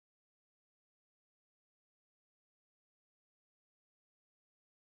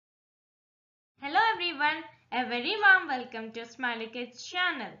Hello everyone, a very warm welcome to Smiley Kids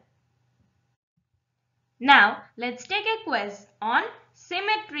channel. Now let's take a quiz on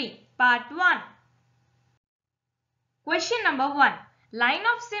Symmetry Part 1. Question number 1. Line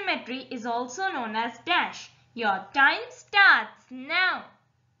of symmetry is also known as dash. Your time starts now.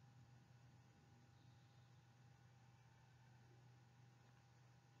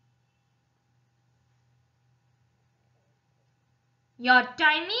 Your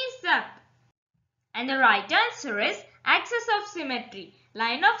time is up. And the right answer is axis of symmetry.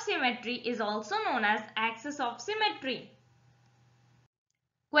 Line of symmetry is also known as axis of symmetry.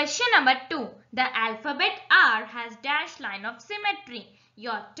 Question number 2. The alphabet R has dash line of symmetry.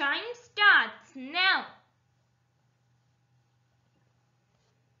 Your time starts now.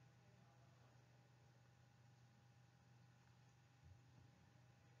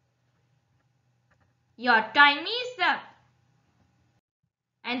 Your time is up.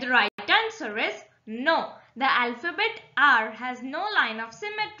 And the right answer is no. The alphabet R has no line of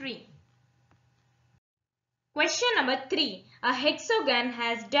symmetry. Question number 3. A hexagon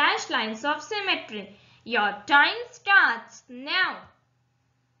has dash lines of symmetry. Your time starts now.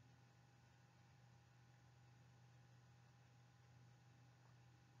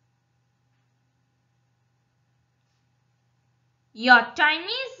 Your time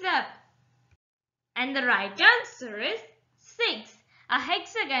is up. And the right answer is 6. A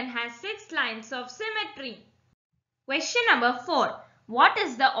hexagon has 6 lines of symmetry. Question number 4. What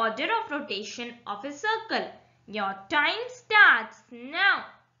is the order of rotation of a circle? Your time starts now.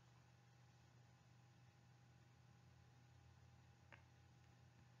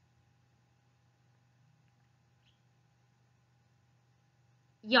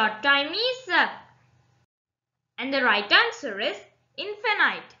 Your time is up. And the right answer is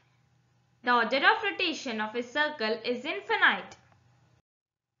infinite. The order of rotation of a circle is infinite.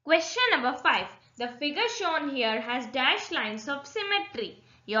 Question number 5. The figure shown here has dashed lines of symmetry.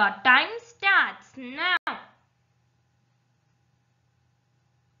 Your time starts now.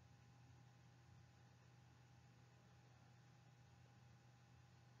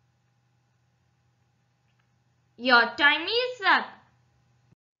 Your time is up.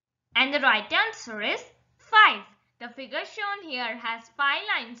 And the right answer is 5. The figure shown here has 5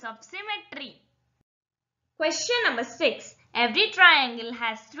 lines of symmetry. Question number 6. Every triangle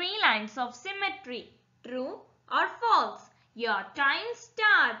has 3 lines of symmetry. True or false? Your time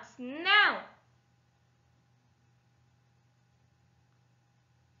starts now.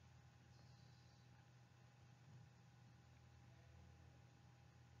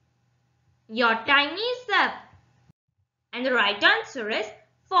 Your time is up. And the right answer is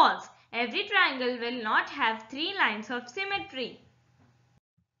false. Every triangle will not have 3 lines of symmetry.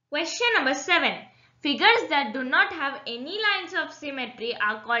 Question number 7. Figures that do not have any lines of symmetry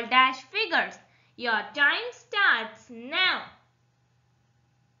are called dash figures. Your time starts now.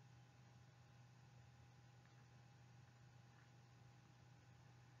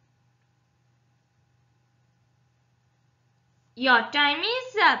 Your time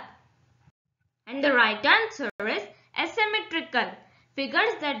is up. And the right answer is asymmetrical.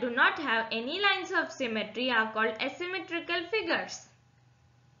 Figures that do not have any lines of symmetry are called asymmetrical figures.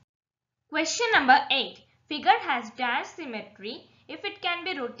 Question number 8. Figure has dash symmetry if it can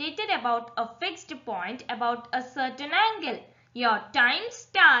be rotated about a fixed point about a certain angle. Your time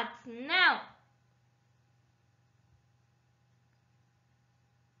starts now.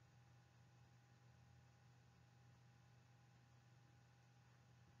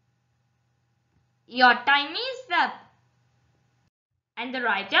 Your time is up. And the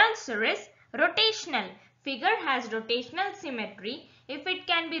right answer is rotational. Figure has rotational symmetry if it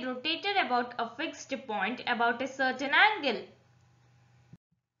can be rotated about a fixed point about a certain angle.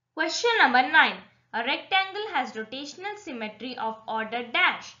 Question number 9. A rectangle has rotational symmetry of order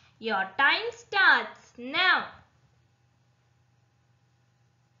dash. Your time starts now.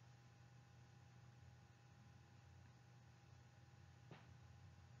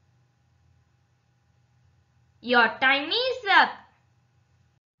 Your time is up.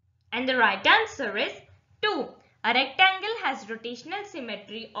 And the right answer is 2. A rectangle has rotational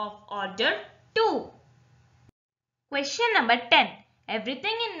symmetry of order 2. Question number 10.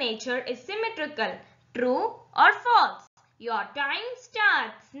 Everything in nature is symmetrical. True or false? Your time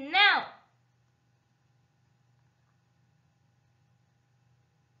starts now.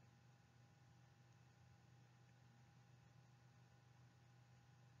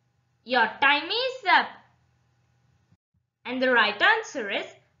 Your time is up. And the right answer is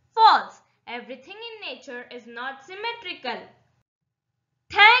false. Everything in nature is not symmetrical.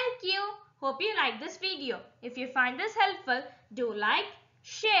 Thank you. Hope you like this video. If you find this helpful, do like,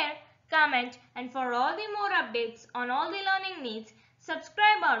 share, comment, and for all the more updates on all the learning needs,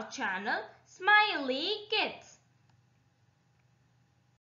 subscribe our channel Smiley Kids.